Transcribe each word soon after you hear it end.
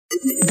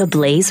the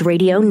Blaze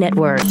Radio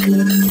Network.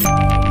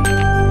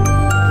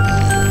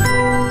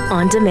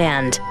 On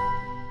demand.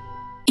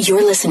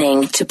 You're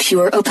listening to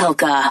Pure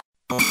Opelka.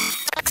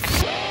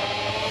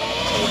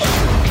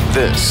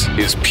 This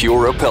is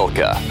Pure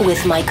Opelka.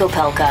 With Mike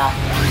Opelka.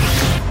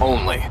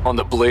 Only on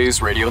the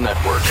Blaze Radio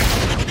Network.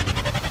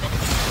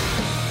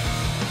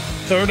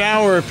 Third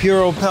hour of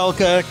Pure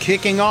Opelka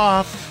kicking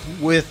off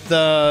with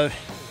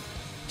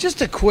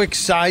just a quick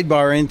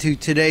sidebar into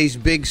today's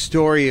big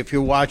story if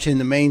you're watching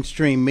the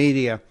mainstream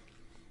media.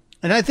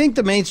 And I think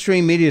the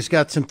mainstream media's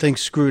got some things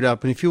screwed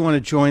up. And if you want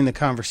to join the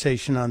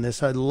conversation on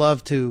this, I'd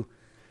love to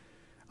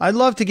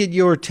get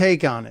your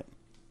take on it.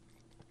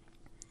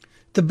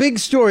 The big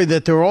story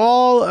that they're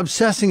all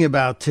obsessing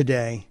about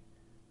today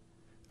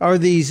are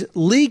these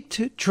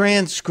leaked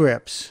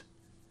transcripts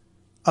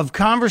of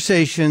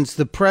conversations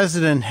the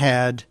president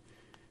had,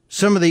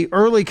 some of the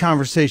early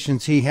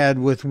conversations he had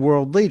with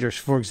world leaders.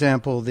 For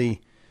example, the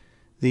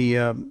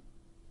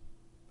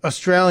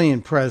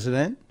Australian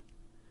president,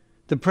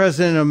 the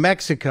president of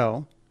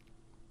Mexico,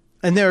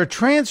 and there are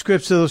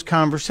transcripts of those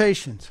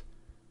conversations.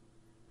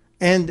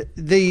 And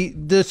the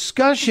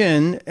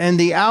discussion and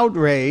the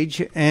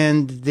outrage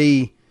and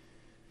the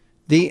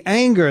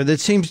anger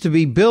that seems to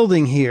be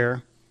building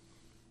here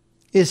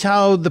is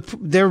how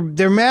they're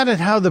mad at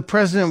how the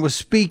president was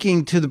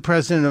speaking to the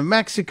president of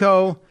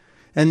Mexico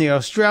and the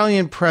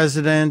Australian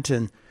president,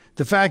 and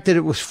the fact that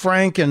it was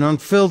frank and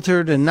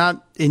unfiltered and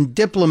not in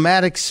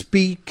diplomatic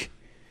speak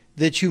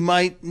that you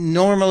might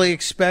normally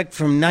expect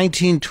from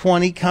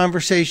 1920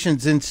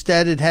 conversations.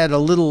 Instead, it had a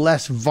little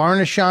less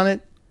varnish on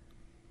it,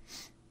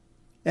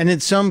 and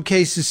in some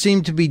cases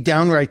seemed to be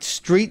downright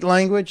street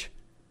language.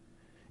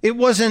 It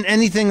wasn't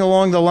anything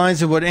along the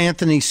lines of what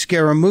Anthony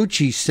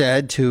Scaramucci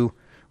said to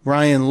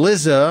Ryan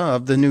Lizza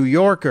of The New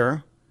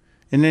Yorker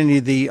in any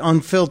of the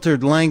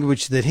unfiltered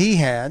language that he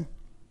had.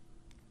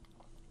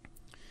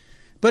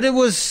 But it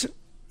was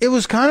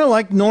kind of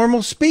like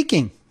normal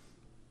speaking.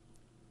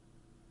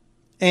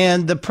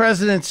 And the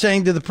president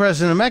saying to the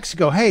president of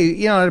Mexico,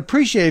 hey, I'd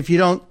appreciate if you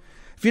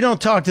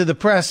don't talk to the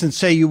press and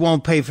say you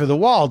won't pay for the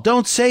wall.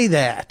 Don't say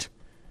that.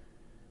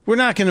 We're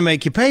not going to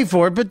make you pay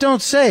for it, but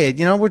don't say it.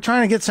 We're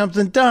trying to get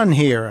something done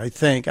here, I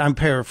think. I'm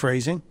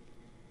paraphrasing.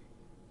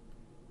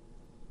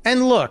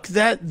 And look,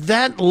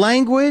 that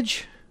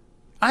language,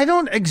 I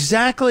don't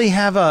exactly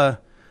have a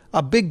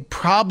big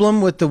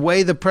problem with the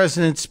way the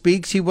president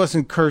speaks. He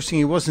wasn't cursing.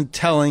 He wasn't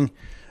telling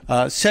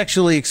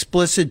sexually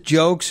explicit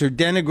jokes or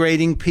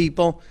denigrating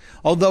people.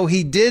 Although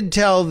he did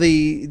tell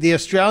the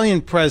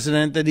Australian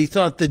president that he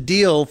thought the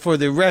deal for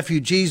the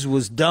refugees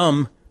was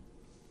dumb,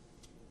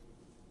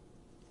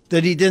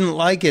 that he didn't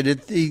like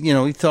it.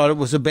 He thought it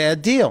was a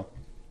bad deal.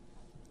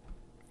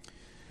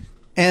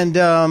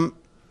 And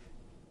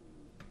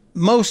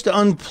most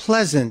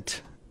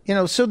unpleasant,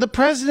 so the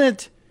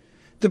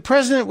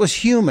president was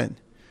human.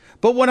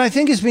 But what I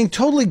think is being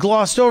totally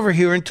glossed over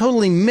here and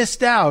totally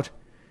missed out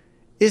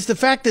is the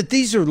fact that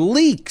these are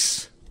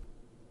leaks.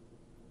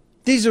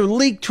 These are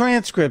leaked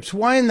transcripts.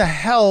 Why in the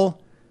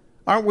hell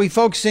aren't we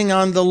focusing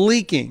on the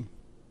leaking?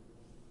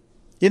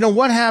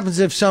 What happens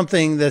if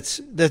something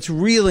that's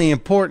really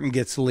important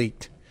gets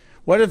leaked?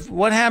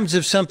 What happens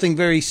if something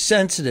very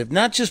sensitive,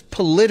 not just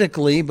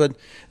politically, but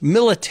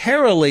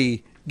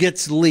militarily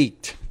gets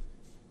leaked?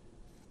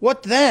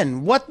 What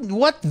then?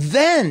 What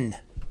then?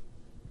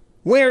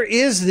 Where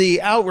is the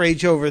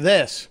outrage over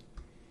this?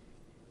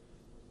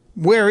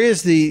 Where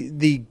is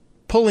the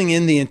pulling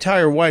in the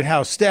entire White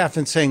House staff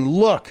and saying,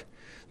 look,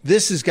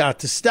 this has got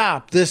to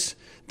stop. This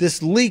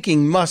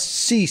leaking must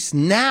cease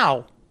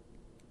now.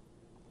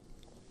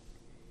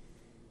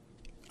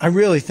 I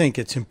really think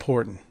it's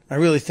important. I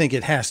really think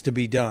it has to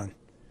be done.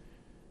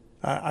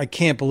 I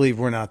can't believe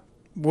we're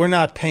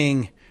not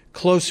paying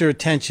closer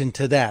attention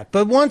to that.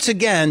 But once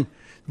again,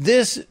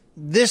 this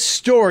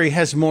story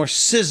has more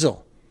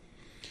sizzle.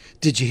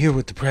 Did you hear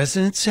what the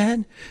president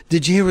said?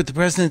 Did you hear what the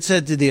president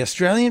said to the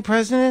Australian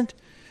president?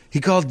 He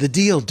called the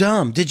deal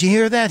dumb. Did you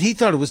hear that? He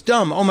thought it was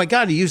dumb. Oh my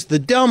God, he used the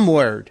dumb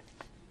word.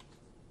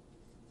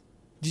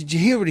 Did you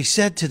hear what he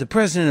said to the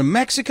president of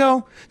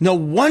Mexico? No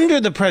wonder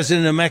the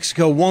president of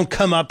Mexico won't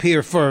come up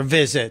here for a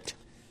visit.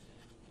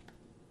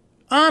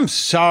 I'm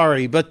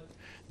sorry, but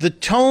the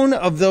tone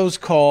of those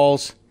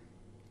calls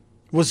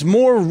was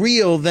more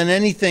real than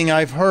anything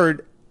I've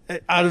heard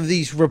out of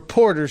these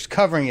reporters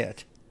covering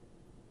it.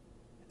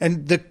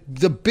 And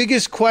the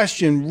biggest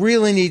question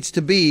really needs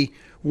to be,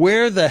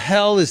 where the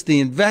hell is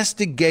the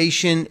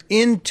investigation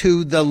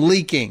into the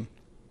leaking?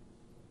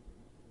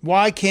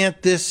 Why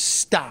can't this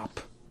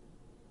stop?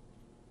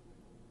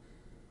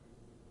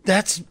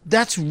 That's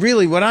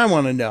really what I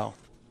want to know.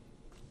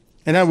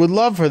 And I would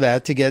love for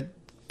that to get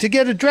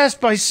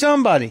addressed by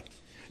somebody.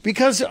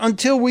 Because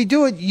until we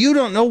do it, you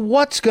don't know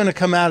what's going to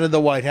come out of the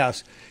White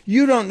House.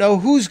 You don't know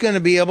who's going to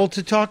be able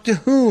to talk to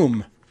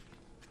whom.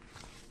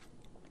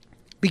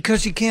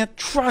 Because you can't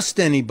trust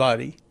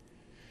anybody.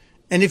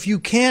 And if you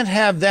can't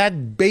have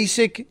that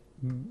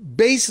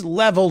base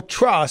level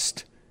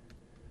trust,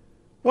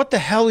 what the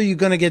hell are you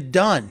going to get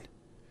done?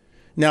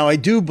 Now, I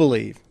do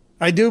believe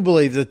I do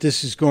believe that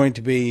this is going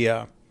to be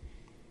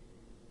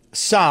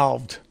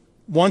solved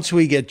once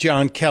we get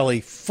John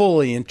Kelly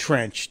fully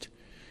entrenched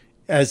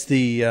as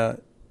the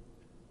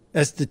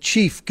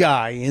chief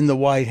guy in the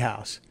White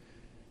House,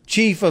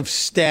 chief of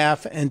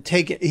staff, and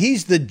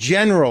he's the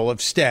general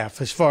of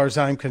staff as far as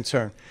I'm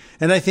concerned.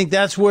 And I think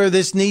that's where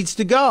this needs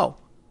to go.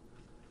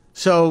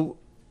 So,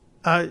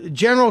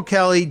 General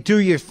Kelly, do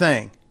your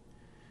thing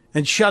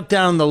and shut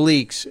down the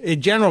leaks.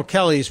 General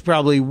Kelly is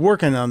probably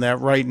working on that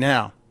right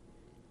now.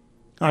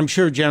 I'm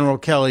sure General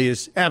Kelly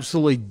is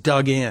absolutely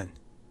dug in.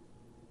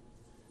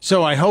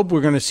 So I hope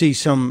we're going to see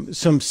some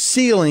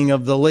sealing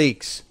of the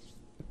leaks.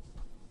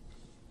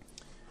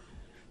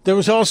 There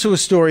was also a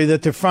story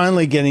that they're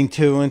finally getting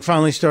to and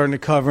finally starting to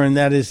cover, and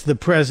that is the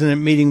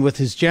president meeting with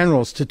his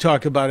generals to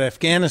talk about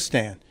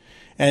Afghanistan.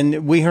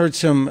 And we heard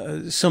some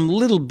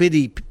little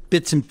bitty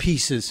bits and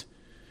pieces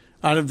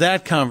out of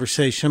that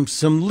conversation,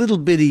 some little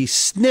bitty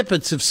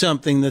snippets of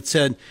something that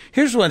said,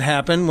 here's what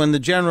happened when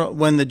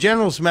the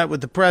generals met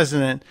with the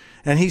president,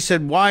 and he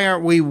said, why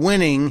aren't we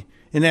winning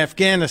in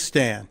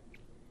Afghanistan?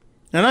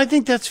 And I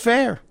think that's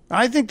fair.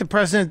 I think the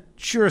president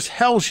sure as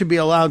hell should be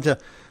allowed to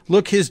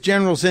look his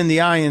generals in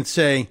the eye and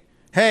say,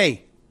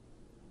 hey,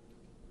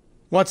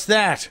 what's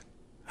that?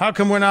 How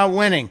come we're not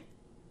winning?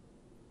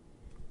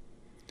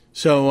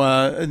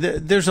 So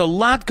there's a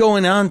lot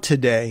going on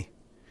today.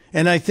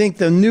 And I think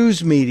the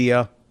news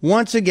media,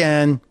 once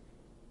again,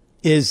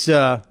 is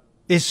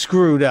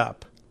screwed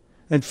up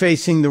and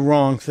facing the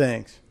wrong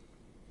things.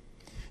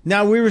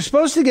 Now, we were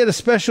supposed to get a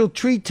special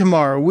treat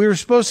tomorrow. We were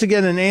supposed to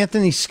get an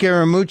Anthony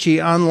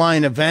Scaramucci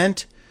online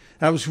event.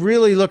 I was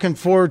really looking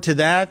forward to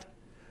that.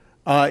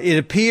 It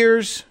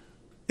appears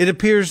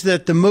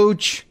that the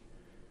Mooch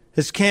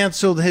has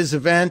canceled his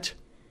event.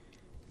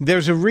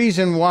 There's a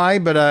reason why,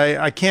 but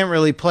I can't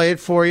really play it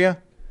for you.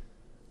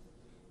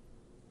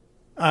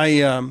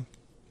 I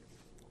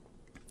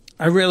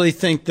really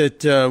think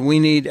that we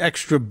need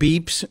extra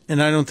beeps,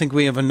 and I don't think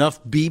we have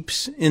enough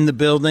beeps in the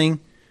building.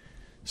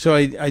 So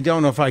I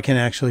don't know if I can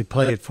actually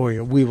play it for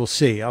you. We will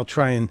see. I'll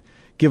try and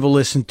give a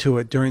listen to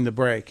it during the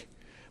break.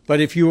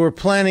 But if you were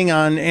planning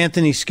on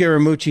Anthony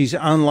Scaramucci's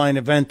online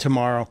event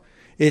tomorrow,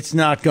 it's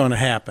not going to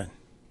happen.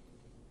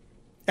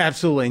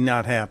 Absolutely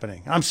not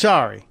happening. I'm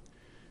sorry.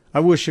 I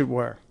wish it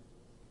were.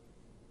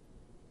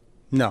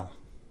 No.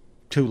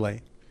 Too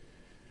late.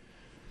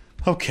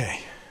 Okay.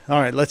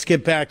 All right, let's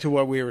get back to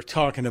what we were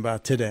talking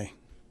about today.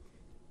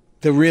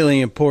 The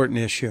really important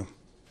issue.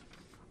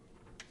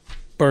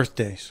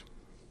 Birthdays.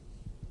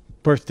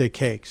 Birthday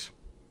cakes.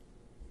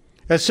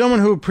 As someone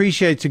who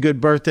appreciates a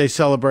good birthday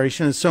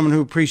celebration, as someone who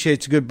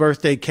appreciates a good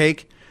birthday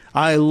cake,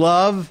 I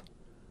love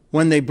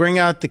when they bring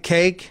out the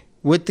cake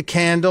with the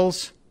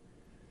candles.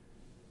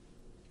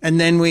 And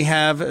then we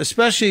have,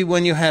 especially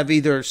when you have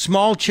either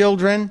small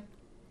children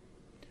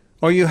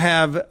or you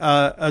have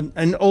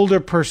an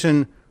older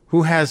person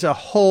who has a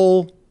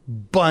whole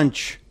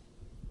bunch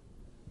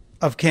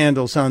of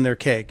candles on their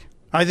cake.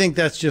 I think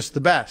that's just the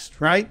best,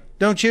 right?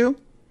 Don't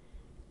you?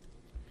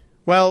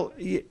 Well,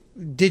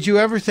 did you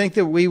ever think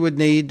that we would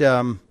need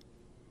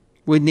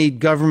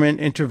government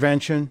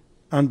intervention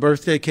on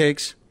birthday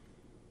cakes?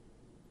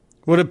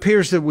 Well, it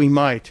appears that we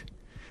might.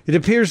 It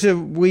appears that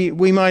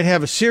we might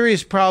have a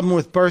serious problem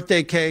with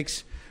birthday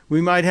cakes.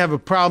 We might have a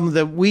problem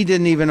that we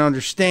didn't even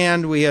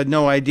understand. We had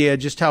no idea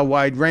just how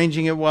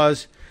wide-ranging it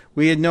was.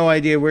 We had no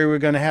idea we were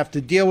going to have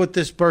to deal with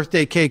this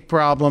birthday cake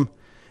problem.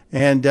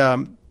 And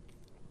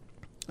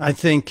I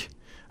think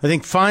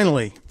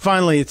finally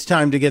it's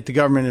time to get the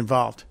government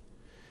involved.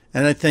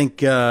 And I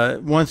think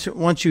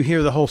once you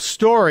hear the whole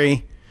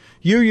story,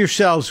 you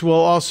yourselves will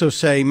also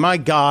say, my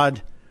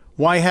God,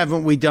 why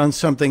haven't we done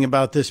something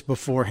about this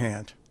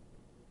beforehand?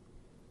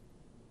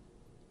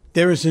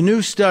 There is a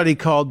new study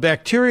called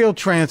Bacterial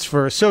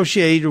Transfer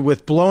Associated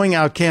with Blowing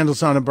Out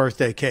Candles on a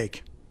Birthday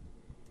Cake.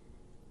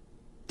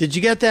 Did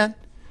you get that?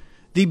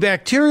 The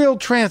bacterial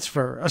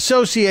transfer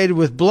associated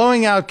with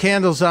blowing out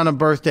candles on a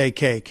birthday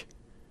cake.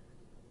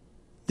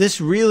 This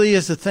really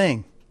is a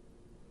thing.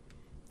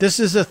 This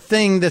is a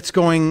thing that's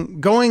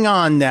going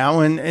on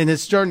now, and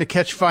it's starting to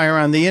catch fire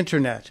on the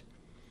internet.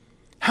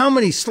 How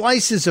many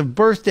slices of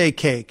birthday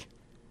cake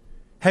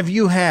have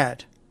you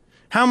had?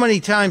 How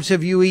many times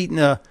have you eaten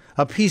a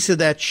piece of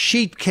that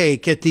sheet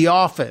cake at the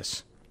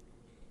office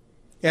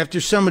after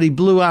somebody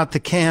blew out the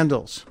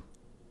candles?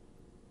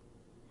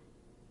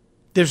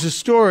 There's a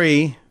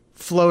story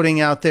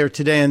floating out there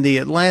today on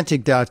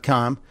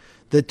theatlantic.com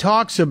that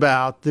talks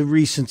about the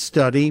recent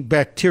study,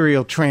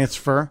 bacterial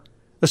transfer,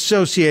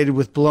 associated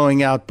with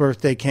blowing out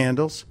birthday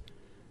candles,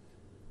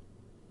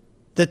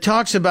 that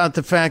talks about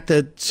the fact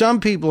that some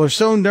people are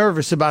so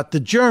nervous about the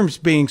germs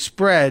being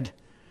spread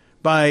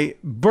by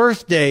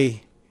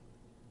birthday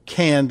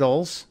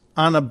candles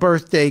on a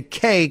birthday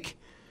cake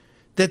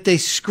that they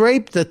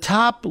scrape the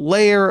top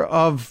layer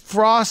of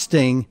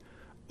frosting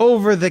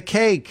over the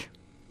cake.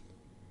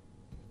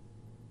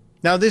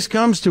 Now, this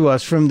comes to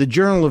us from the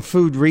Journal of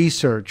Food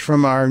Research,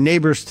 from our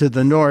neighbors to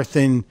the north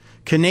in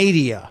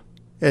Canada.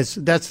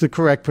 That's the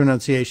correct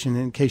pronunciation,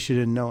 in case you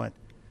didn't know it.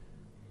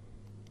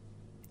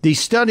 The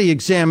study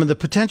examined the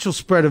potential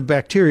spread of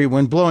bacteria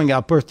when blowing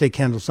out birthday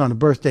candles on a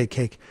birthday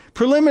cake.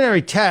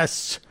 Preliminary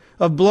tests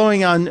of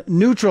blowing on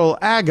neutral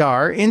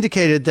agar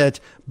indicated that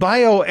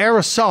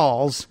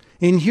bioaerosols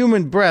in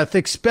human breath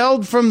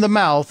expelled from the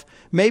mouth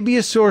may be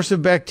a source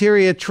of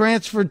bacteria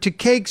transferred to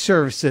cake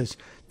surfaces.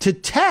 To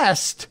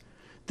test,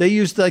 they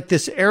used like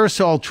this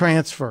aerosol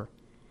transfer.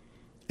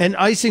 And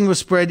icing was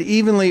spread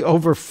evenly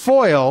over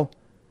foil,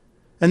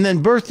 and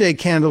then birthday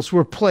candles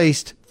were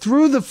placed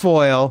through the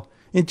foil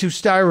into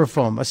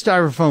styrofoam, a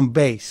styrofoam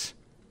base.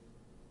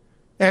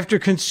 After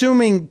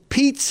consuming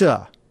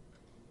pizza,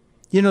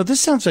 this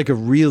sounds like a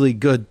really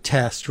good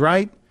test,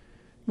 right?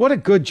 What a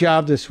good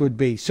job this would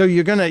be. So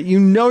you're gonna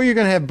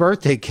have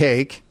birthday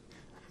cake,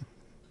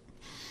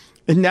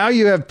 and now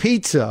you have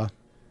pizza,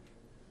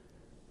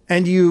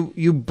 and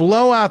you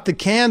blow out the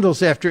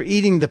candles after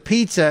eating the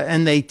pizza,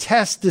 and they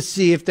test to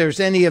see if there's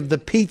any of the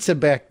pizza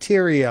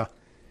bacteria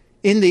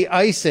in the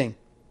icing.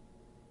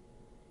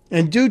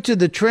 And due to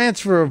the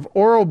transfer of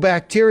oral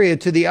bacteria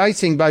to the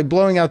icing by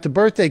blowing out the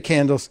birthday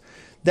candles,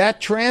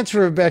 that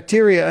transfer of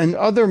bacteria and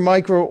other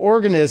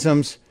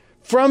microorganisms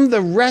from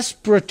the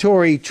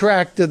respiratory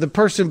tract of the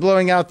person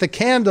blowing out the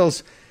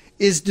candles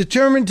is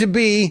determined to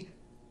be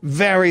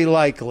very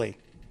likely.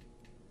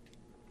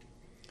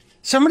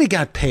 Somebody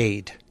got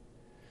paid.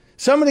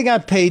 Somebody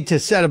got paid to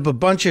set up a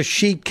bunch of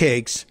sheet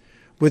cakes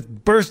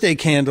with birthday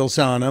candles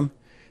on them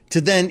to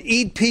then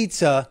eat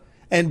pizza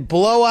and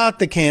blow out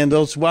the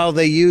candles while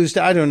they used,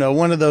 I don't know,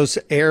 one of those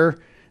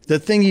the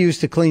thing you use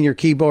to clean your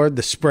keyboard,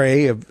 the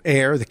spray of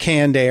air, the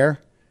canned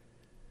air.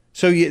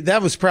 So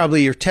that was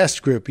probably your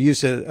test group. You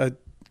used a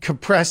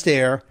compressed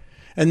air,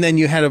 and then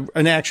you had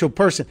an actual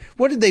person.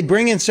 What did they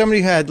bring in?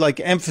 Somebody who had like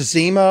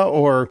emphysema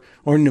or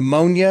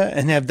pneumonia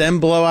and have them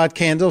blow out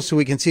candles so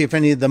we can see if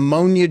any of the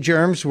ammonia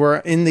germs were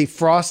in the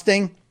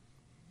frosting?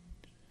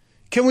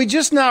 Can we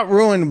just not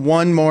ruin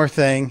one more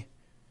thing?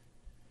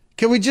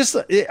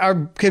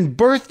 Can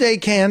birthday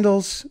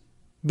candles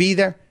be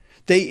there?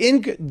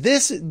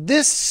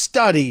 This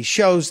study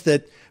shows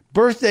that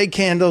birthday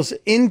candles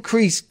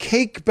increase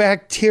cake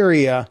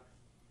bacteria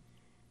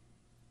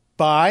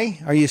by,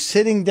 are you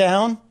sitting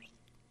down?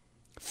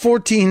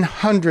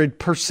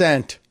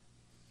 1,400%.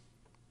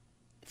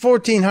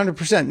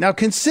 1,400%. Now,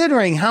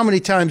 considering how many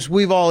times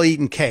we've all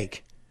eaten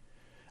cake,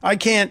 I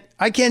can't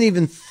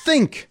even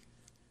think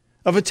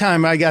of a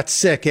time I got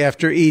sick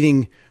after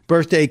eating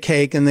birthday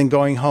cake and then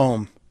going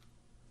home.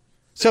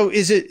 So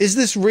is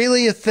this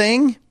really a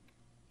thing?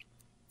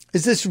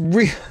 Is this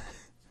real?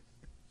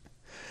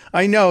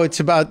 I know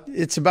it's about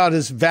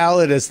as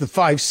valid as the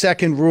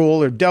 5-second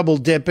rule or double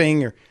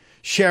dipping or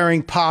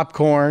sharing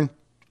popcorn.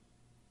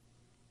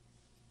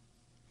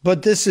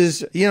 But this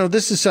is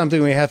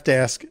something we have to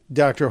ask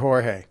Dr.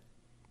 Jorge.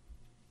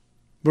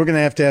 We're going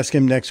to have to ask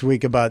him next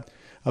week about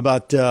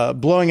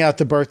blowing out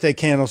the birthday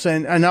candles.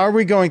 And are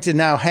we going to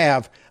now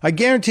have, I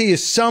guarantee you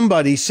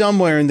somebody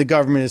somewhere in the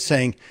government is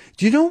saying,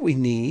 do you know what we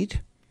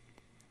need?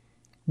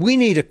 We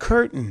need a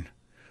curtain,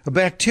 a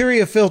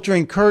bacteria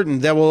filtering curtain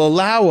that will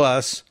allow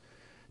us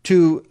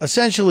to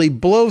essentially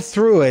blow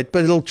through it,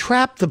 but it'll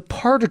trap the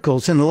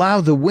particles and allow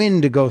the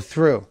wind to go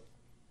through.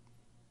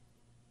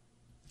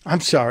 I'm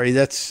sorry,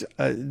 that's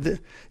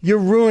you're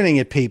ruining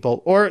it,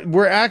 people. Or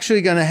we're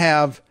actually going to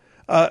have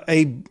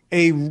a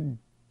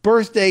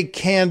birthday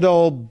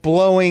candle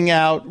blowing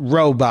out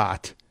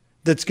robot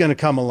that's going to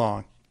come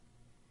along.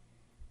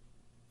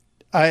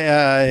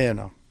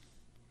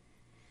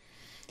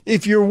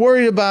 If you're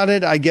worried about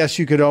it, I guess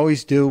you could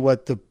always do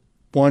what the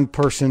one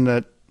person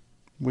that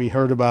we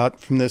heard about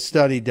from this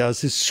study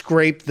does, is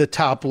scrape the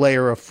top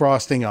layer of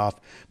frosting off.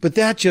 But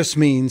that just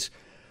means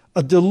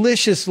a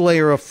delicious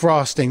layer of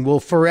frosting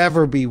will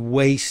forever be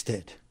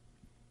wasted.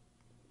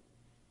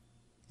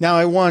 Now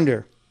I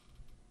wonder,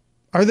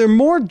 are there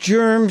more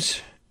germs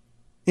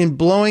in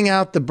blowing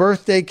out the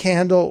birthday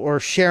candle or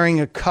sharing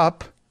a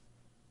cup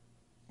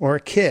or a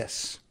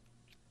kiss?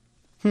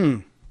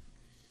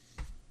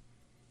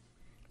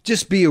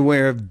 Just be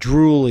aware of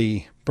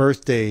drooly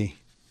birthday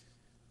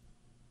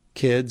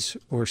kids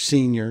or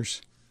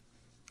seniors.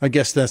 I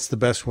guess that's the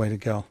best way to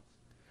go.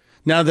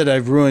 Now that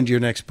I've ruined your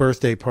next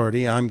birthday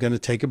party, I'm going to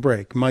take a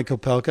break. Mike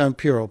Opelka on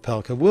Pure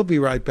Opelka. We'll be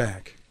right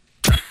back.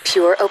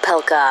 Pure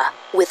Opelka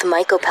with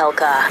Mike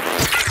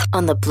Opelka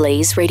on the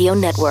Blaze Radio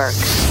Network.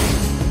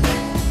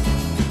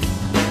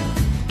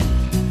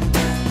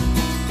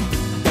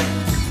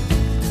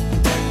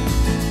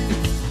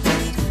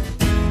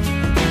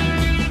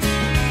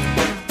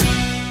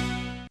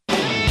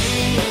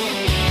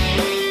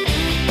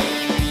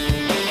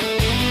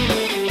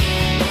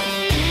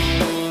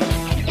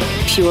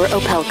 Pure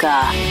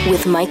Opelka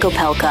with Mike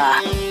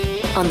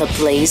Opelka on the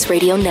Blaze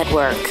Radio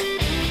Network.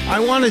 I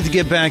wanted to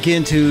get back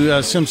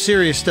into some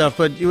serious stuff,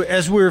 but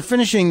as we were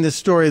finishing this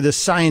story, the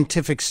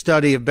scientific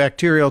study of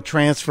bacterial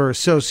transfer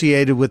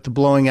associated with the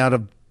blowing out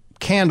of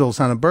candles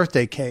on a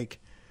birthday cake,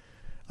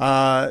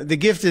 the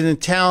gifted and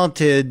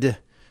talented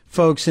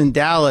folks in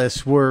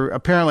Dallas were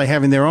apparently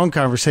having their own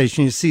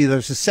conversation. You see,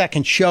 there's a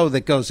second show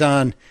that goes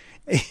on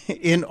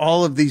in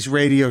all of these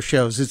radio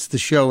shows. It's the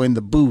show in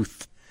the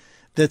booth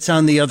that's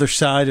on the other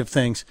side of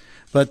things.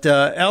 But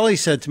Ellie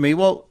said to me,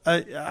 well,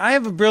 I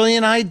have a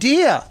brilliant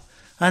idea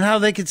on how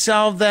they could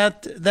solve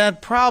that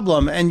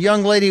problem. And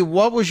young lady,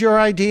 what was your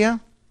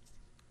idea?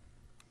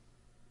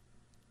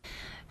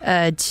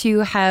 To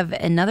have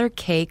another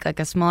cake, like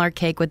a smaller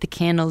cake with the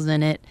candles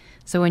in it.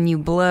 So when you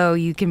blow,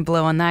 you can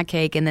blow on that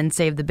cake and then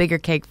save the bigger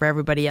cake for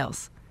everybody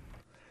else.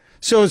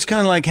 So it's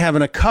kind of like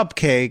having a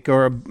cupcake,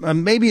 or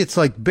maybe it's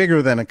like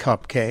bigger than a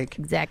cupcake.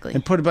 Exactly.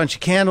 And put a bunch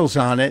of candles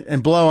on it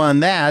and blow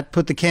on that,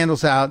 put the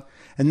candles out,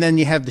 and then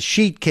you have the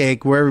sheet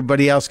cake where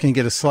everybody else can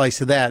get a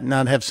slice of that and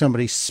not have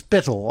somebody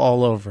spittle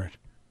all over it.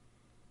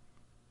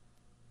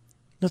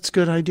 That's a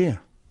good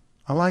idea.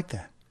 I like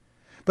that.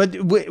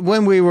 But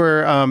when we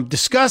were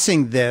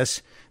discussing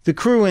this, the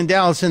crew in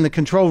Dallas in the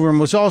control room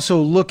was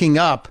also looking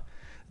up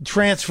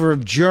transfer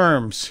of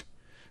germs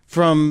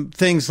from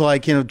things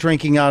like,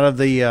 drinking out of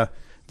the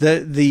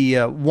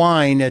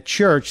wine at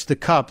church, the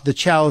cup, the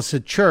chalice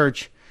at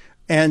church,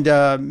 and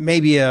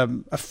maybe a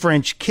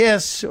French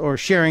kiss or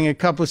sharing a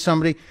cup with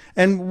somebody.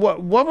 And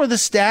what were the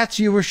stats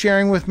you were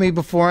sharing with me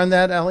before on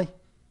that, Ellie?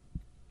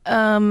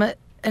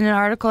 In an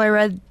article I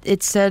read,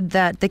 it said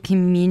that the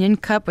communion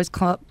cup was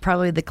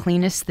probably the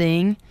cleanest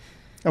thing.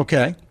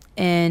 Okay.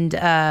 And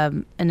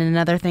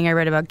another thing I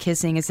read about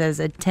kissing, it says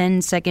a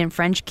 10-second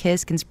French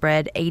kiss can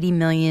spread 80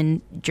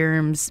 million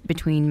germs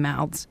between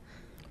mouths.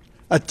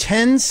 A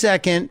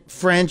 10-second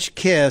French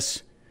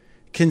kiss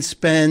can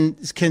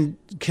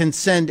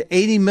send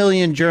 80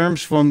 million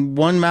germs from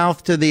one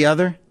mouth to the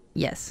other?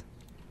 Yes.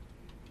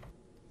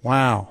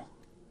 Wow.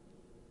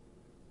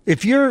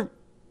 If you're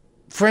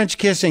French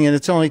kissing and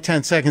it's only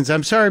 10 seconds,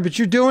 I'm sorry, but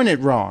you're doing it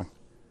wrong.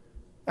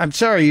 I'm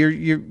sorry,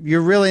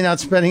 you're really not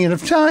spending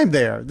enough time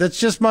there. That's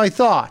just my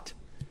thought.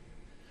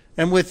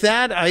 And with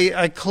that,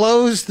 I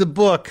close the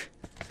book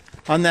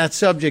on that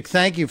subject.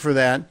 Thank you for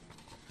that.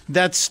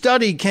 That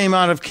study came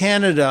out of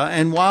Canada,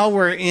 and while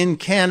we're in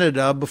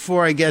Canada,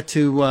 before I get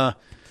to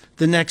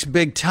the next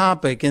big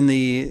topic in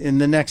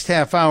the next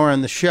half hour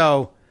on the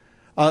show,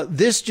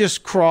 this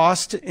just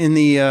crossed in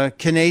the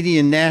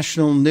Canadian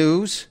national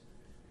news.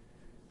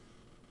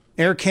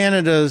 Air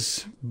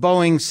Canada's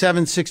Boeing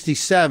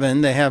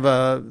 767, they have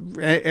a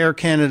Air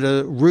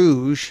Canada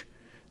Rouge.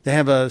 They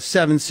have a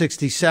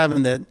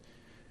 767 that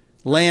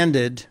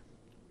landed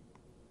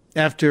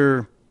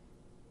after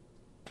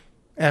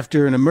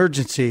an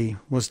emergency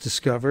was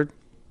discovered.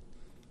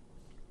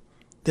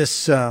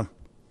 This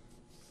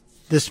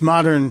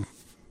modern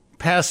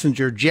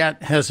passenger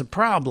jet has a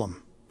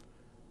problem.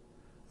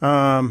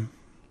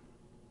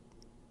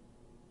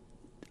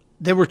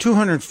 There were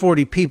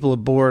 240 people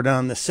aboard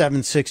on the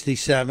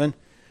 767,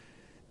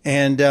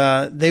 and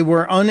they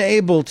were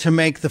unable to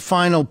make the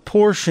final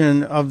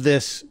portion of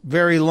this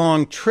very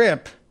long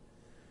trip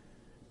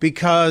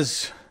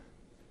because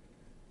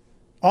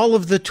all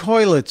of the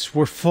toilets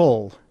were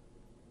full.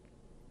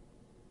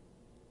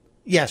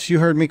 Yes, you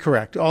heard me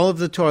correct. All of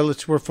the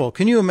toilets were full.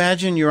 Can you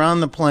imagine you're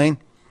on the plane?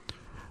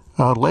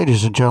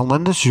 Ladies and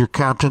gentlemen, this is your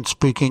captain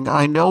speaking.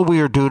 I know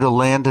we are due to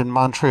land in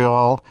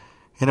Montreal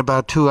in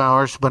about 2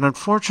 hours, but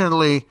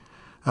unfortunately,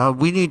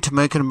 we need to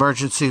make an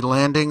emergency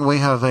landing. We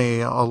have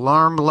an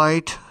alarm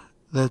light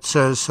that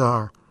says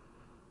our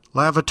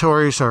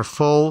lavatories are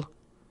full,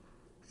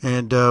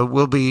 and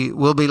we'll be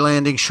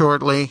landing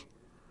shortly.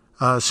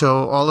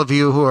 So all of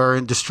you who are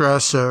in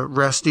distress,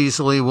 rest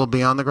easily. We'll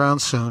be on the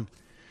ground soon.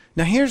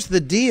 Now, here's the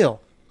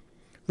deal.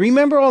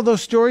 Remember all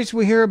those stories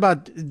we hear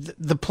about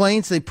the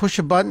planes? They push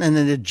a button and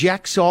it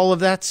ejects all of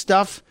that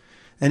stuff,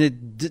 and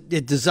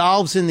it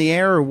dissolves in the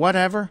air or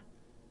whatever.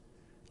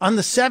 On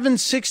the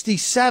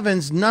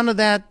 767s, none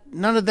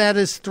of that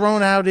is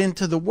thrown out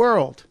into the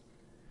world.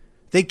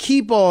 They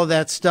keep all of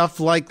that stuff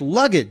like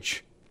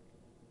luggage.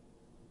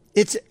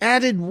 It's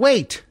added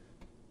weight.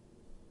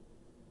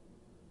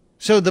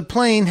 So the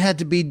plane had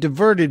to be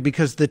diverted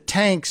because the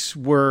tanks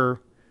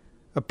were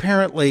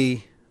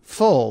apparently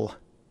full.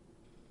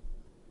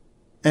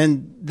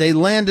 And they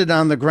landed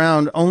on the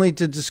ground only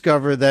to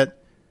discover that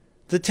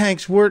the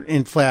tanks weren't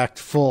in fact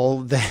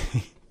full.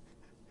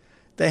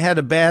 They had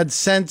a bad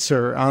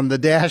sensor on the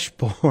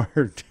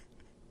dashboard.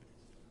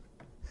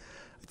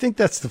 I think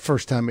that's the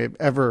first time I've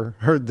ever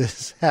heard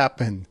this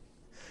happen.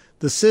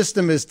 The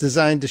system is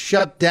designed to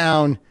shut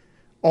down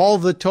all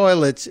the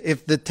toilets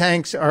if the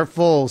tanks are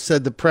full,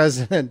 said the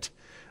president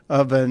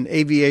of an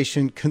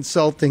aviation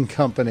consulting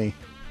company.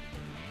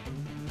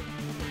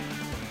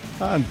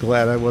 I'm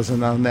glad I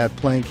wasn't on that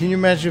plane. Can you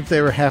imagine if they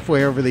were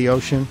halfway over the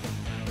ocean?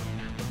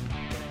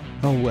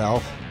 Oh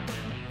well.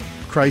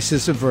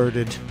 Crisis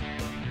averted.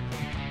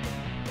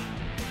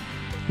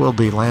 We'll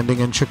be landing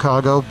in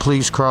Chicago.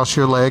 Please cross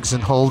your legs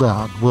and hold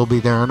on. We'll be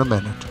there in a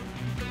minute.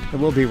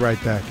 And we'll be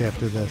right back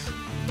after this.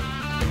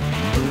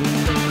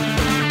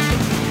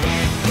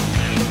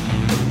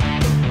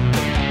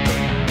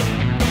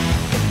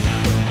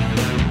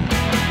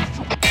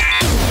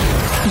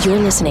 You're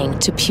listening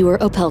to Pure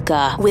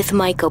Opelka with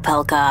Mike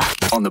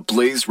Opelka on the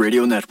Blaze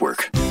Radio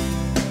Network.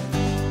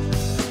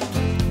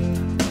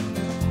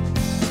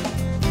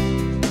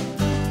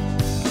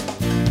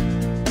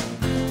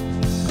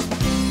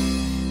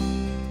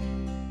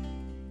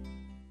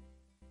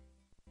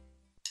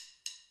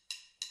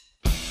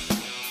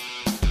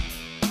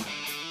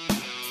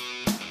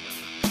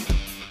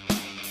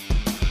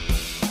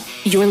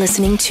 You're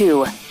listening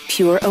to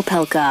Pure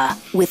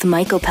Opelka with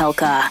Mike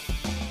Opelka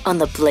on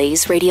the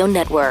Blaze Radio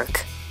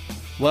Network.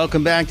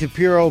 Welcome back to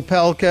Pure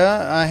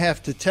Opelka. I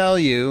have to tell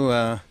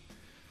you,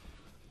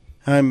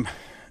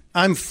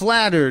 I'm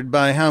flattered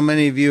by how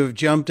many of you have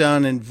jumped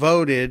on and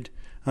voted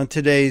on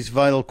today's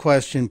Vital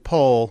Question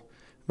poll,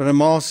 but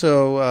I'm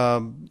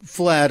also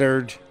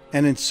flattered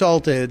and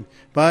insulted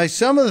by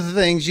some of the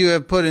things you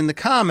have put in the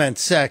comment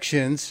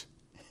sections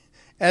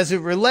as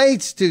it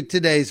relates to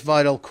today's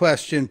Vital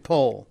Question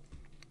poll.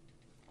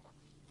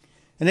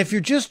 And if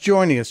you're just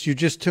joining us, you're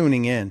just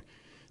tuning in,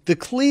 the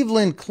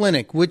Cleveland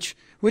Clinic, which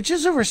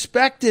is a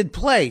respected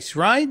place,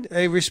 right?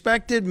 A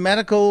respected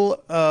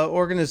medical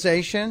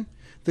organization.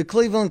 The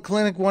Cleveland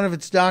Clinic, one of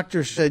its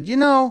doctors said,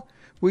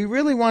 we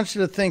really want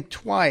you to think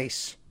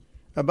twice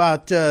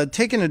about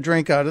taking a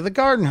drink out of the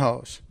garden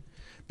hose.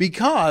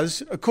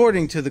 Because,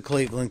 according to the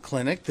Cleveland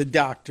Clinic, the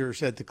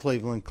doctors at the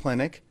Cleveland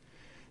Clinic,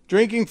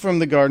 drinking from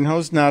the garden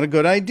hose is not a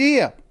good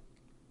idea.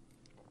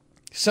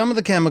 Some of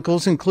the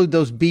chemicals include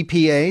those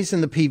BPAs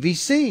and the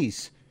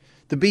PVCs.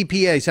 The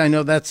BPAs, I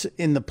know that's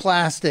in the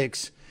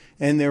plastics,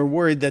 and they're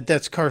worried that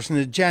that's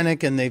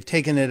carcinogenic, and they've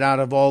taken it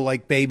out of all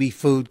like baby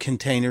food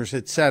containers,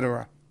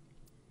 etc.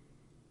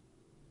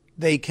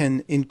 They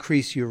can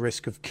increase your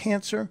risk of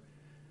cancer,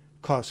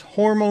 cause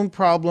hormone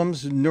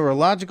problems,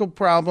 neurological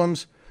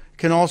problems,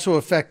 can also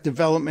affect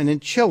development in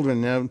children.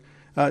 Now,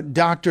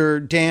 Dr.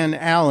 Dan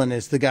Allen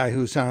is the guy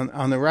who's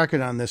on the record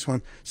on this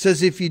one,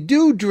 says if you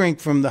do drink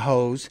from the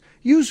hose,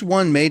 use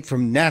one made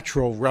from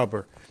natural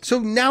rubber. So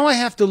now I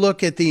have to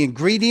look at the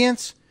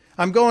ingredients.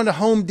 I'm going to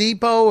Home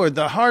Depot or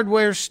the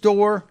hardware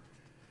store.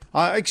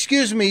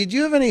 Excuse me, do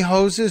you have any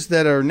hoses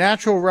that are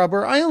natural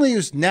rubber? I only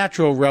use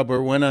natural rubber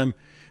when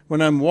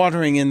I'm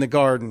watering in the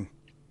garden.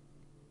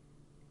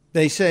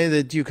 They say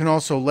that you can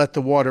also let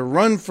the water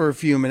run for a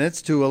few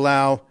minutes to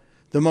allow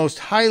the most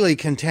highly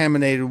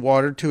contaminated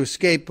water to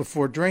escape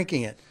before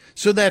drinking it.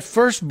 So that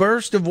first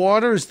burst of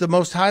water is the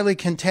most highly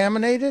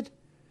contaminated?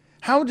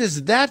 How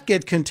does that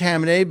get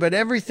contaminated, but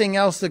everything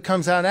else that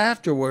comes out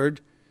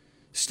afterward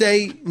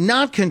stay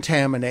not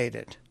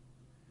contaminated?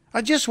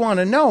 I just want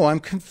to know. I'm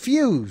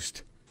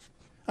confused.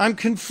 I'm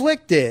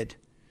conflicted.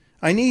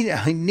 I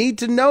need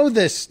to know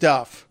this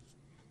stuff.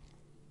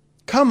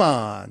 Come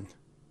on.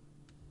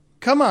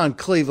 Come on,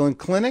 Cleveland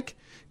Clinic.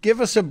 Give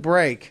us a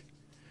break.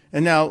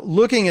 And now,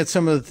 looking at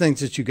some of the things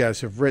that you guys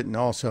have written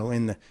also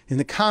in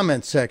the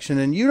comment section,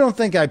 and you don't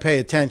think I pay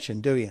attention,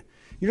 do you?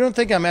 You don't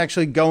think I'm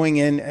actually going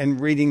in and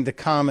reading the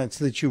comments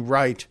that you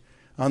write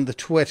on the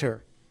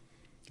Twitter.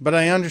 But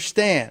I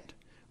understand.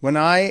 When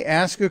I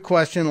ask a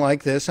question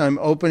like this, I'm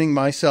opening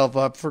myself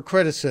up for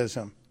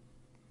criticism.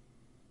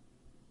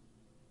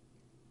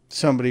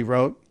 Somebody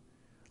wrote,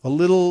 a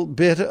little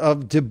bit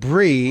of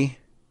debris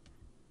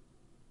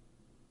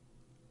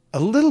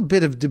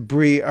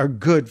are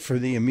good for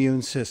the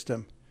immune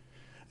system.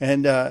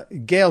 And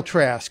Gail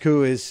Trask,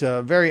 who is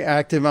very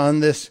active on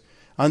this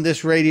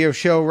radio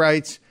show,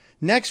 writes,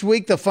 next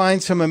week they'll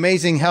find some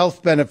amazing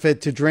health benefit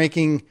to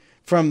drinking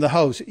from the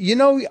hose.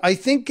 I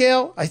think,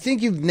 Gail,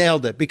 you've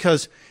nailed it,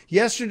 because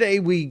yesterday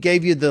we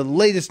gave you the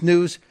latest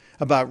news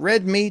about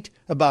red meat,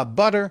 about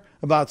butter,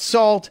 about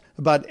salt,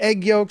 about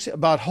egg yolks,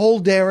 about whole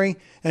dairy,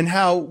 and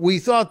how we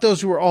thought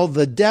those were all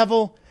the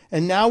devil.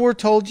 And now we're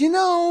told,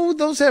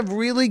 those have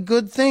really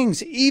good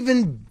things.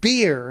 Even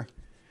beer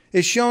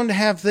is shown to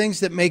have things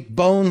that make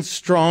bones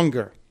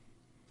stronger.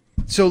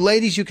 So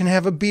ladies, you can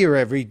have a beer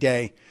every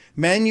day.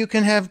 Men, you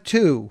can have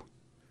 2.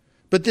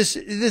 But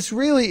this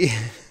really,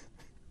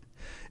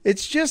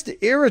 it's just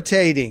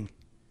irritating.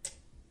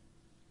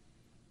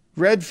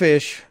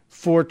 Redfish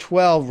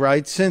 412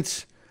 writes,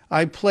 since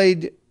I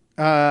played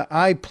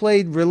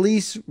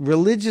Release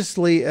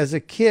religiously as a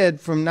kid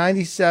from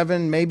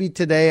 97, maybe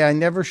today, I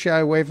never shy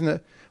away from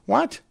the...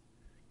 What?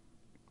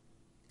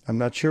 I'm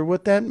not sure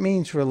what that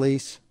means,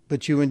 Release,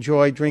 but you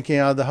enjoy drinking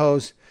out of the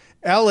hose.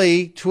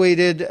 Ellie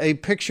tweeted a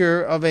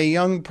picture of a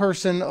young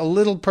person, a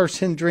little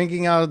person,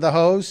 drinking out of the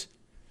hose.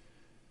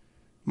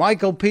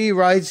 Michael P.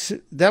 writes,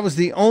 that was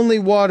the only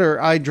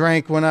water I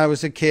drank when I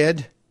was a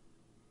kid.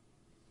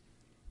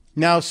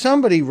 Now,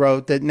 somebody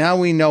wrote that now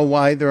we know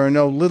why there are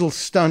no little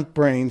stunt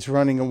brains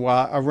running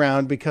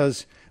around,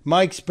 because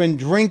Mike's been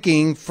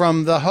drinking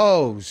from the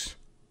hose.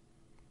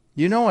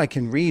 I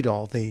can read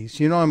all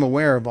these. I'm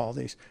aware of all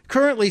these.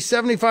 Currently,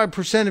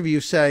 75% of you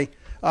say,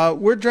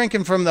 we're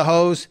drinking from the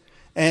hose,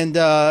 and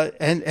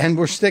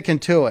we're sticking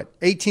to it.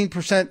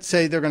 18%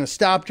 say they're going to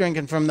stop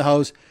drinking from the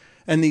hose,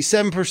 and the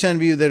 7%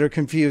 of you that are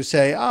confused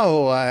say,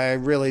 oh, I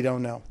really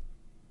don't know.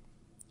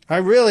 I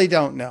really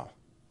don't know.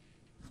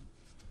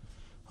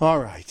 All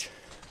right.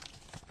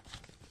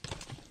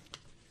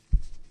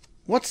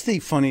 What's the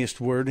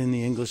funniest word in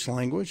the English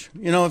language?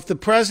 If the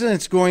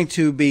president's going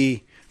to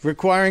be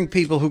requiring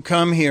people who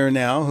come here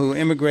now, who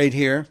immigrate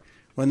here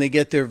when they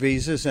get their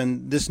visas,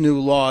 and this new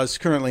law is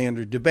currently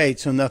under debate,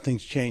 so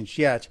nothing's changed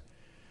yet.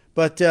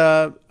 But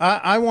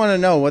I want to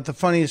know what the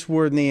funniest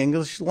word in the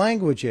English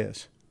language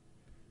is.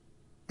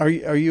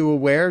 Are you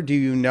aware? Do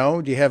you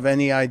know? Do you have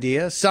any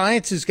idea?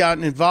 Science has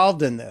gotten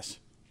involved in this.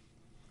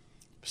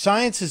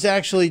 Science has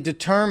actually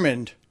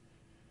determined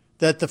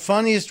that the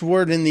funniest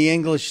word in the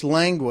English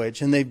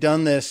language, and they've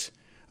done this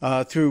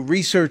through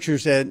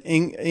researchers at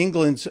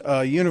England's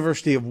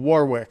University of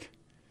Warwick,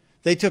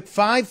 they took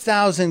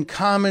 5,000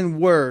 common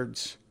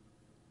words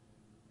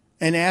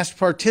and asked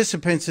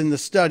participants in the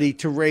study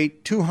to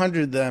rate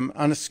 200 of them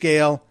on a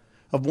scale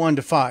of 1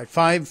 to 5.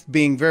 5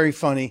 being very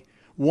funny,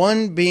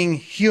 1 being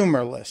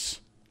humorless.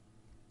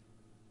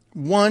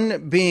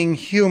 1 being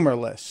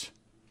humorless.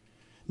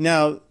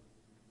 Now,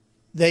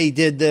 they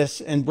did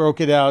this and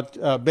broke it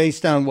out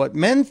based on what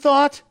men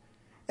thought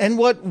and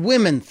what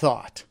women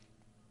thought.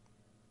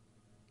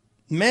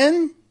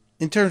 Men,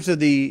 in terms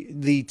of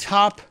the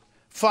top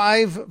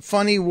 5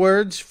 funny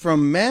words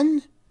from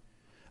men,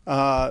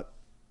 and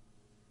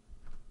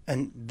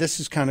this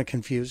is kind of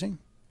confusing,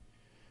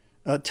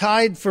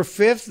 tied for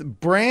 5th,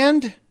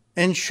 brand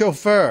and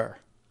chauffeur.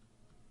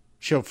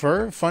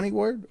 Chauffeur, funny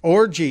word.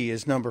 Orgy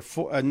is number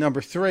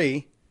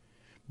 3.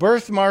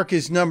 Birthmark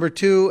is number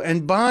 2,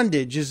 and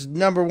bondage is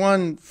number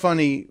 1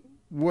 funny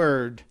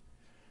word.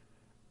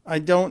 I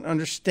don't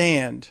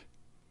understand.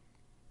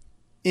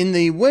 In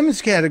the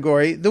women's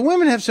category, the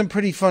women have some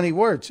pretty funny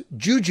words.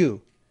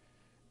 Juju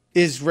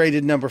is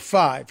rated number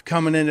 5.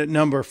 Coming in at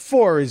number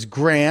 4 is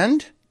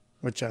grand,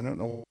 which I don't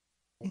know.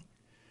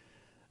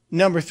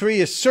 Number 3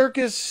 is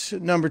circus.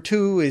 Number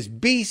 2 is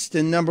beast.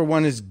 And number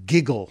 1 is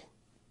giggle.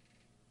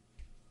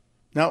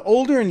 Now,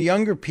 older and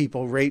younger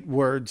people rate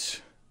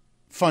words,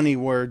 funny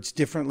words,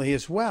 differently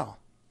as well.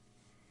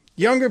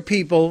 Younger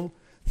people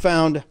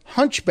found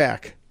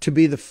hunchback to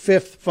be the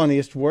 5th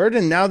funniest word.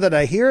 And now that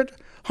I hear it,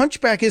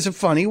 hunchback is a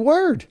funny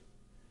word.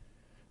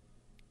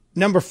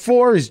 Number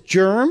 4 is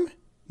germ.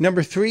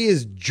 Number 3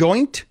 is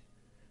joint.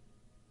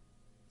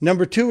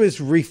 Number 2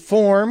 is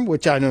reform,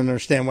 which I don't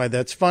understand why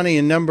that's funny.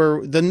 And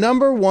the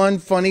number 1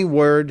 funny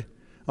word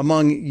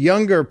among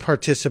younger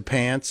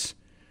participants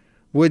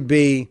would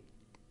be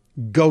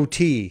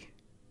goatee.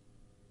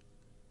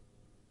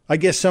 I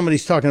guess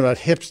somebody's talking about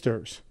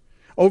hipsters.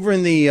 Over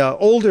in the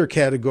older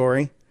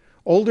category,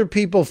 older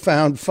people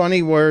found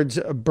funny words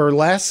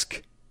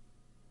burlesque.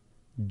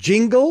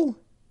 Jingle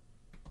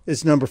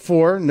is number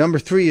 4. Number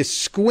 3 is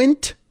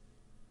squint.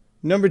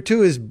 Number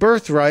 2 is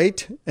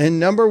birthright, and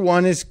number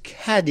 1 is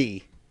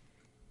caddy.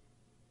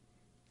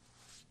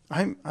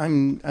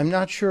 I'm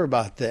not sure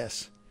about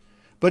this,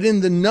 but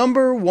in the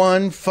number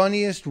 1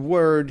 funniest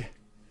word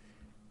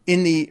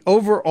in the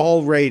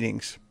overall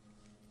ratings,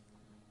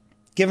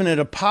 given it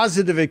a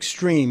positive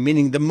extreme,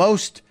 meaning the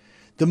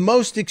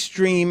most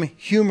extreme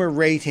humor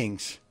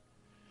ratings,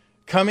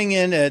 coming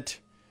in at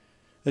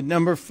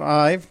number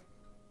 5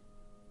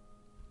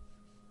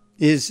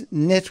 is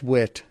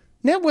nitwit.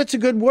 Nitwit's a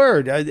good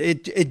word.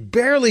 It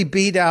barely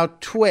beat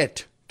out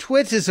twit.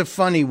 Twit is a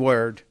funny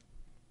word.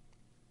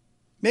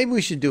 Maybe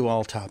we should do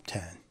all top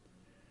 10,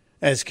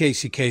 as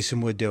Casey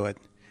Kasem would do it.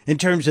 In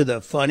terms of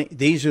the funny,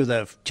 these are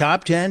the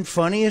top 10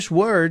 funniest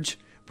words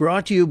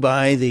brought to you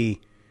by the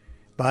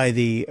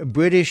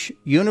British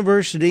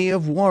University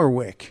of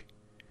Warwick.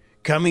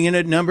 Coming in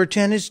at number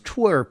 10 is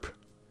twerp.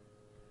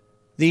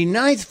 The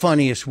 9th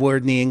funniest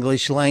word in the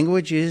English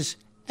language is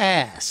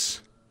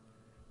ass.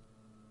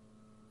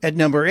 At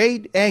number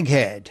 8,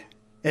 egghead.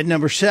 At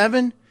number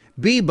 7,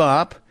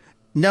 bebop.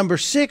 Number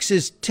 6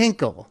 is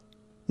tinkle.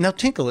 Now,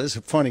 tinkle is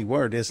a funny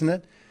word, isn't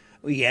it?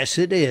 Yes,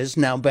 it is.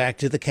 Now back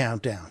to the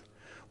countdown.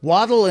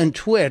 Waddle and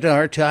twit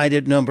are tied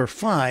at number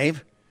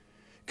 5.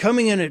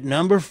 Coming in at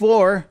number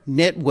 4,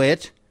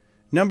 nitwit.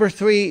 Number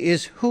 3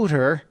 is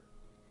hooter.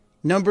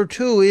 Number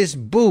 2 is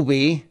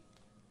booby.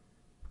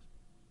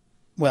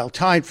 Well,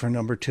 tied for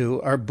number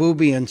 2 are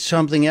booby and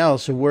something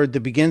else, a word that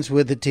begins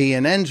with a T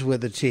and ends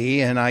with a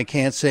T, and I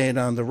can't say it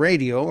on the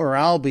radio or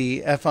I'll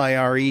be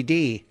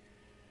fired.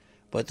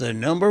 But the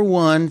number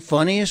 1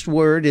 funniest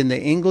word in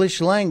the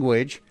English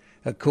language,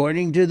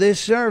 according to this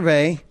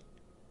survey,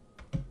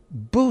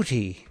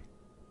 booty.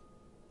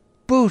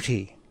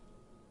 Booty.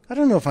 I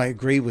don't know if I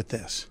agree with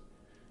this,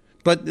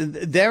 but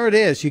there it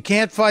is. You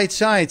can't fight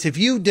science. If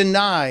you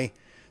deny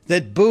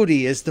that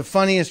booty is the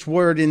funniest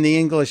word in the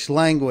English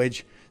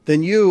language,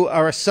 then you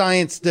are a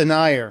science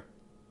denier.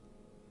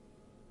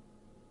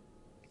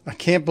 I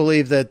can't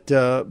believe that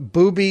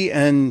booby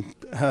and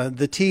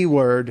the T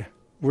word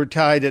were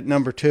tied at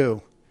number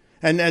 2.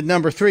 And at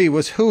number 3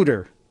 was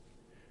hooter.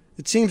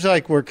 It seems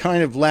like we're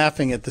kind of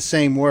laughing at the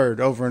same word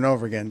over and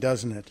over again,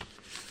 doesn't it?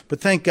 But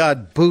thank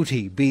God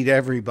booty beat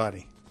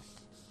everybody.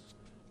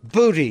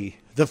 Booty,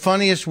 the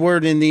funniest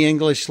word in the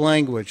English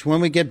language. When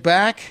we get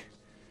back,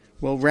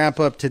 we'll wrap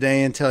up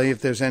today and tell you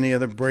if there's any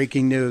other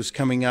breaking news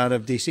coming out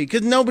of D.C.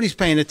 Because nobody's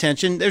paying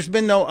attention. There's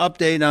been no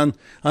update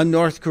on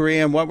North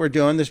Korea and what we're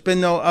doing. There's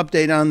been no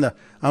update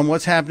on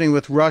what's happening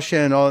with Russia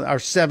and all our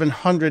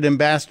 700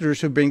 ambassadors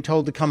who are being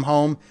told to come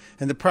home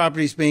and the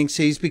properties being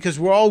seized, because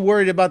we're all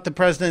worried about the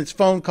president's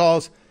phone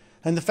calls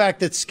and the fact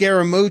that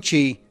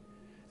Scaramucci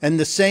and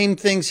the same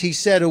things he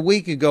said a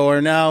week ago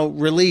are now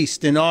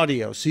released in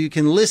audio. So you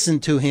can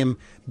listen to him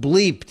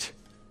bleeped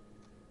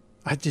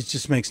It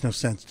just makes no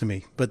sense to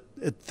me. But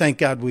thank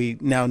God we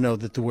now know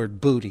that the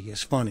word booty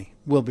is funny.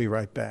 We'll be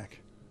right back.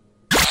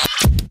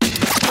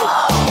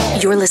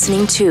 You're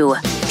listening to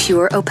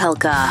Pure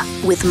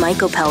Opelka with Mike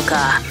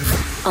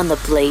Opelka on the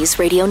Blaze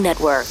Radio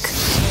Network.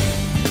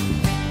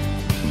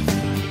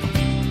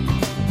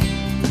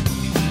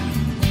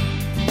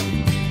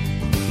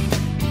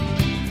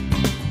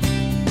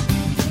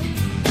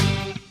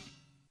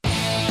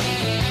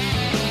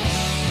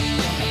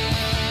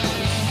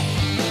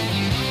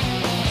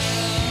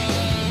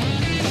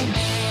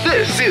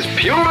 This is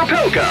Pure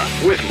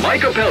Opelka with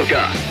Mike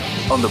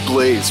Opelka on the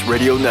Blaze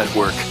Radio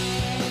Network.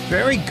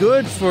 Very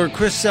good for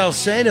Chris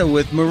Salcedo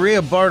with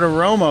Maria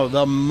Bartiromo,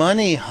 the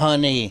money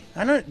honey.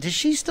 Does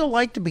she still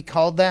like to be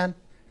called that?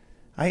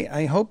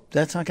 I hope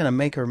that's not going to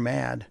make her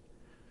mad.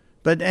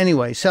 But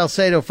anyway,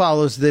 Salcedo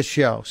follows this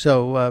show,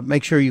 so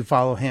make sure you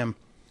follow him.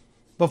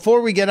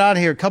 Before we get out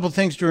of here, a couple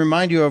things to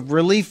remind you of.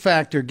 Relief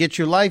Factor. Get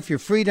your life, your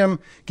freedom.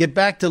 Get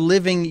back to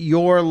living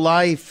your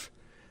life.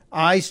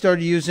 I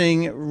started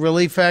using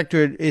Relief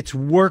Factor. It's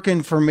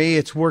working for me.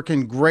 It's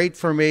working great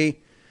for me.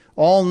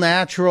 All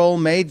natural,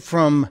 made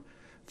from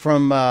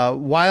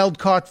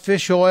wild-caught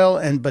fish oil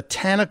and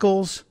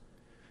botanicals.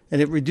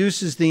 And it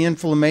reduces the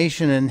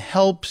inflammation and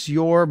helps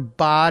your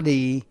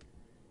body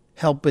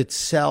help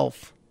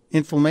itself.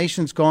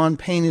 Inflammation's gone.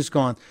 Pain is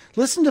gone.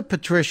 Listen to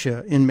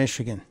Patricia in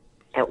Michigan.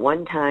 At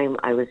one time,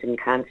 I was in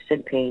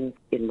constant pain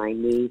in my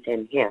knees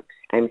and hips.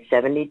 I'm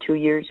 72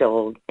 years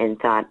old and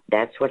thought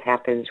that's what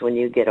happens when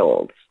you get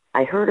old.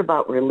 I heard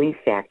about Relief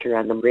Factor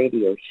on the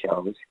radio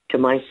shows. To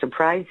my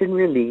surprise and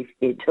relief,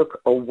 it took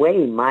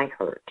away my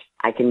hurt.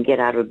 I can get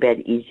out of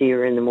bed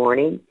easier in the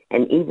morning,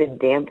 and even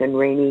damp and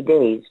rainy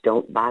days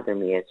don't bother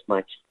me as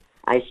much.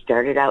 I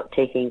started out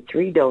taking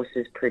 3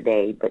 doses per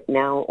day, but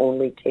now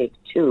only take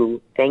 2.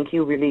 Thank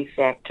you, Relief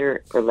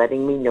Factor, for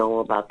letting me know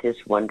about this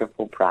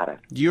wonderful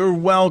product. You're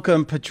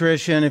welcome,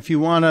 Patricia. And if you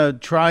want to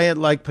try it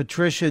like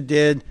Patricia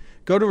did,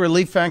 go to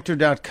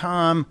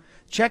ReliefFactor.com.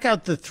 Check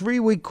out the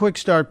 3-week Quick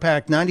Start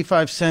Pack,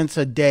 95 cents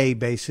a day,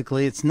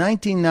 basically. It's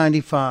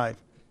 $19.95.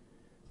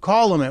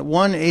 Call them at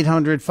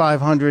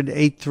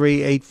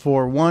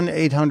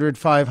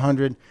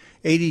 1-800-500-8384,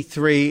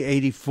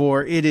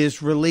 1-800-500-8384. It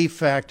is Relief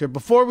Factor.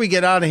 Before we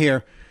get out of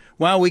here,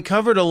 wow, we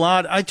covered a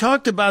lot. I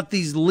talked about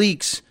these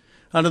leaks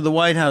out of the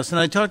White House,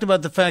 and I talked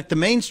about the fact the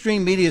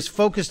mainstream media is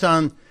focused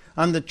on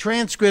the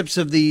transcripts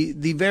of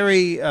the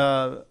very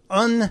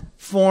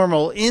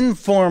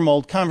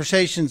informal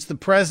conversations the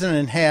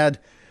president had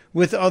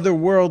with other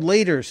world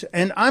leaders.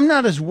 And I'm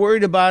not as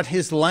worried about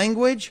his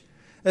language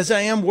as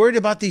I am worried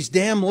about these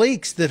damn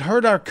leaks that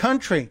hurt our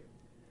country.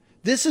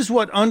 This is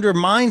what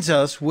undermines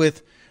us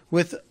with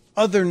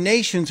other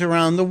nations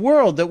around the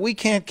world, that we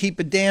can't keep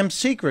a damn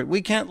secret.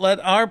 We can't let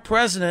our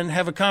president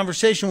have a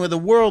conversation with a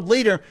world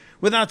leader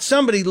without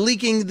somebody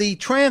leaking the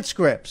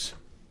transcripts.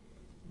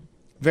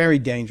 Very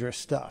dangerous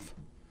stuff.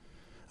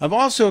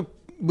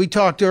 We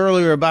talked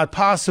earlier about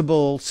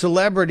possible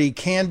celebrity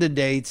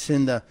candidates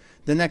in the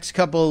next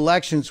couple of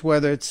elections,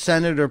 whether it's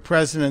Senate or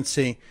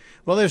presidency.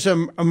 Well, there's a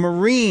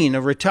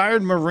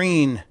retired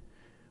Marine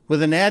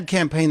with an ad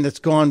campaign that's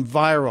gone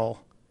viral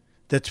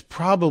that's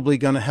probably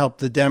going to help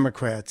the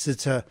Democrats.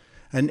 It's an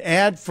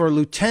ad for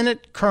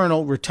Lieutenant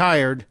Colonel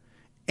retired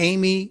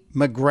Amy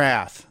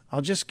McGrath.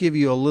 I'll just give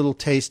you a little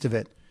taste of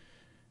it.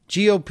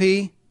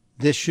 GOP,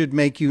 this should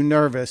make you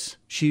nervous.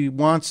 She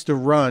wants to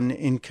run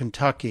in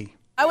Kentucky.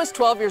 I was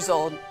 12 years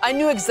old. I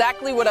knew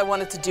exactly what I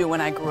wanted to do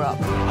when I grew up.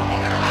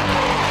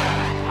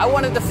 I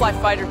wanted to fly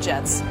fighter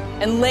jets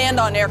and land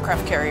on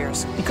aircraft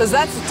carriers because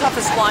that's the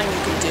toughest flying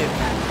you can do.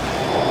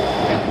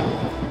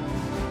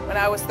 When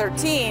I was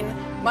 13,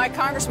 my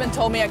congressman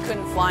told me I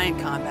couldn't fly in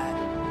combat.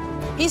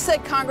 He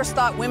said Congress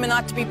thought women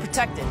ought to be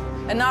protected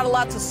and not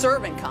allowed to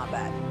serve in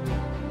combat.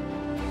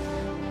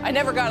 I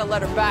never got a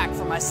letter back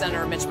from my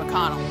Senator Mitch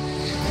McConnell.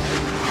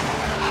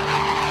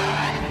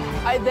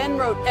 I then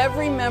wrote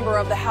every member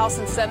of the House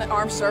and Senate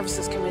Armed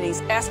Services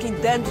Committees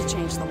asking them to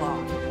change the law.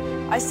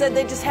 I said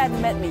they just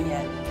hadn't met me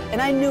yet,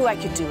 and I knew I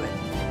could do it,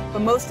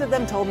 but most of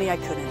them told me I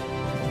couldn't.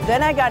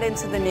 Then I got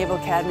into the Naval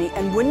Academy,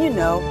 and wouldn't you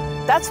know,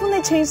 that's when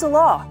they changed the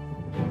law.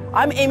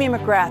 I'm Amy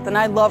McGrath, and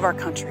I love our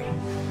country.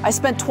 I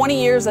spent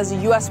 20 years as a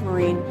U.S.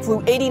 Marine,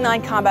 flew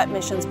 89 combat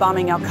missions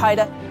bombing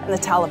Al-Qaeda and the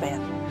Taliban.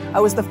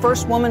 I was the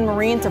first woman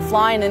Marine to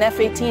fly in an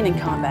F-18 in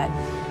combat,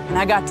 and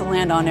I got to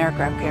land on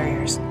aircraft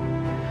carriers.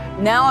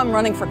 Now I'm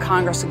running for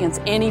Congress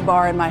against Andy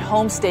Barr in my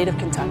home state of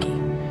Kentucky.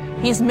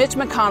 He's Mitch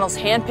McConnell's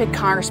hand-picked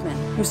congressman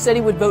who said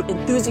he would vote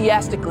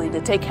enthusiastically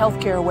to take health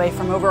care away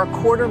from over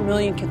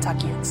 250,000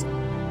 Kentuckians.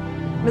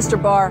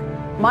 Mr. Barr,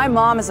 my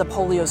mom is a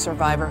polio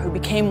survivor who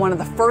became one of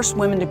the first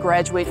women to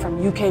graduate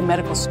from UK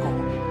medical school.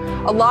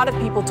 A lot of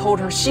people told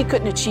her she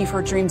couldn't achieve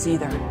her dreams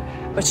either,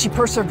 but she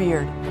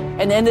persevered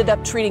and ended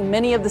up treating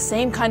many of the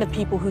same kind of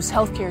people whose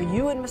health care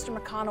you and Mr.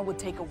 McConnell would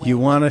take away. You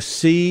want to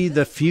see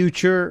the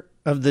future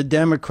of the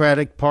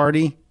Democratic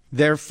Party?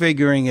 They're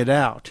figuring it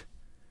out.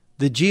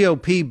 The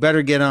GOP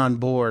better get on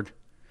board.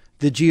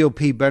 The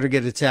GOP better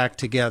get its act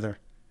together.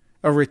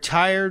 a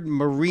retired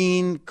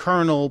Marine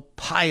colonel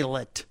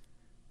pilot,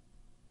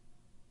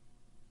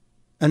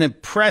 an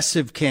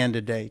impressive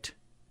candidate.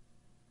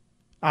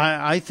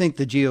 I think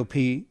the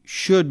GOP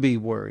should be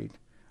worried.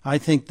 I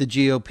think the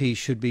GOP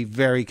should be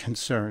very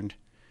concerned.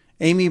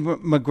 Amy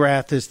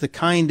McGrath is the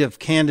kind of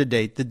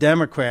candidate the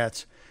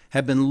Democrats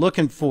have been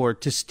looking for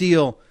to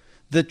steal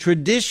the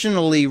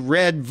traditionally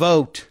red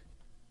vote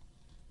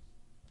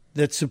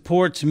that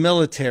supports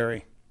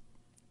military.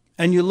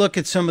 And you look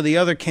at some of the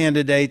other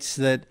candidates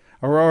that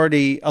are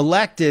already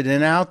elected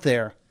and out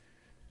there.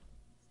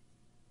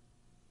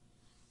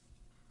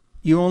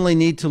 You only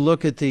need to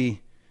look at the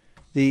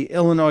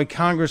Illinois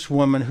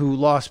congresswoman who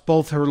lost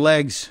both her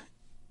legs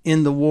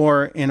in the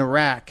war in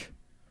Iraq.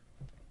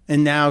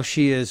 And now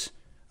she is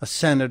a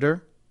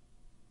senator.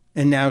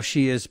 And now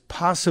she is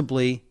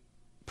possibly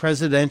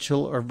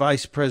presidential or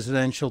vice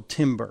presidential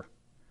timber.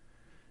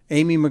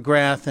 Amy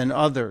McGrath and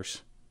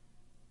others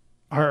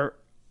are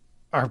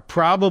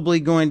probably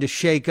going to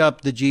shake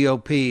up the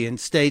GOP in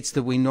states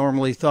that we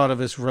normally thought of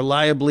as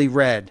reliably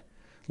red,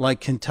 like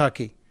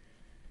Kentucky.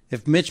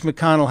 If Mitch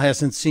McConnell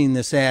hasn't seen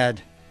this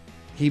ad,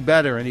 he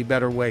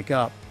better wake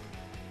up.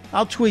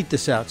 I'll tweet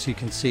this out so you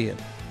can see it.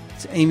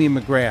 It's Amy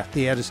McGrath.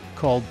 The ad is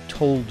called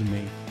Told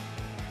Me.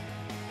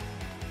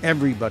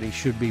 Everybody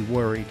should be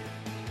worried.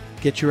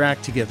 Get your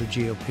act together,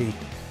 GOP.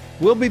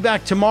 We'll be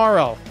back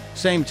tomorrow.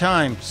 Same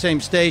time, same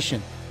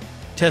station.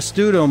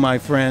 Testudo, my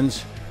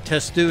friends.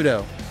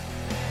 Testudo.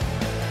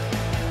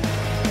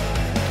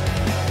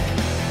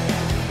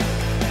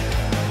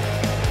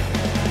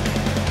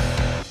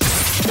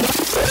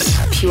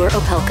 Pure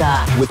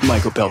Opelka. With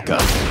Mike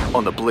Opelka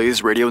on the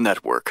Blaze Radio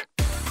Network.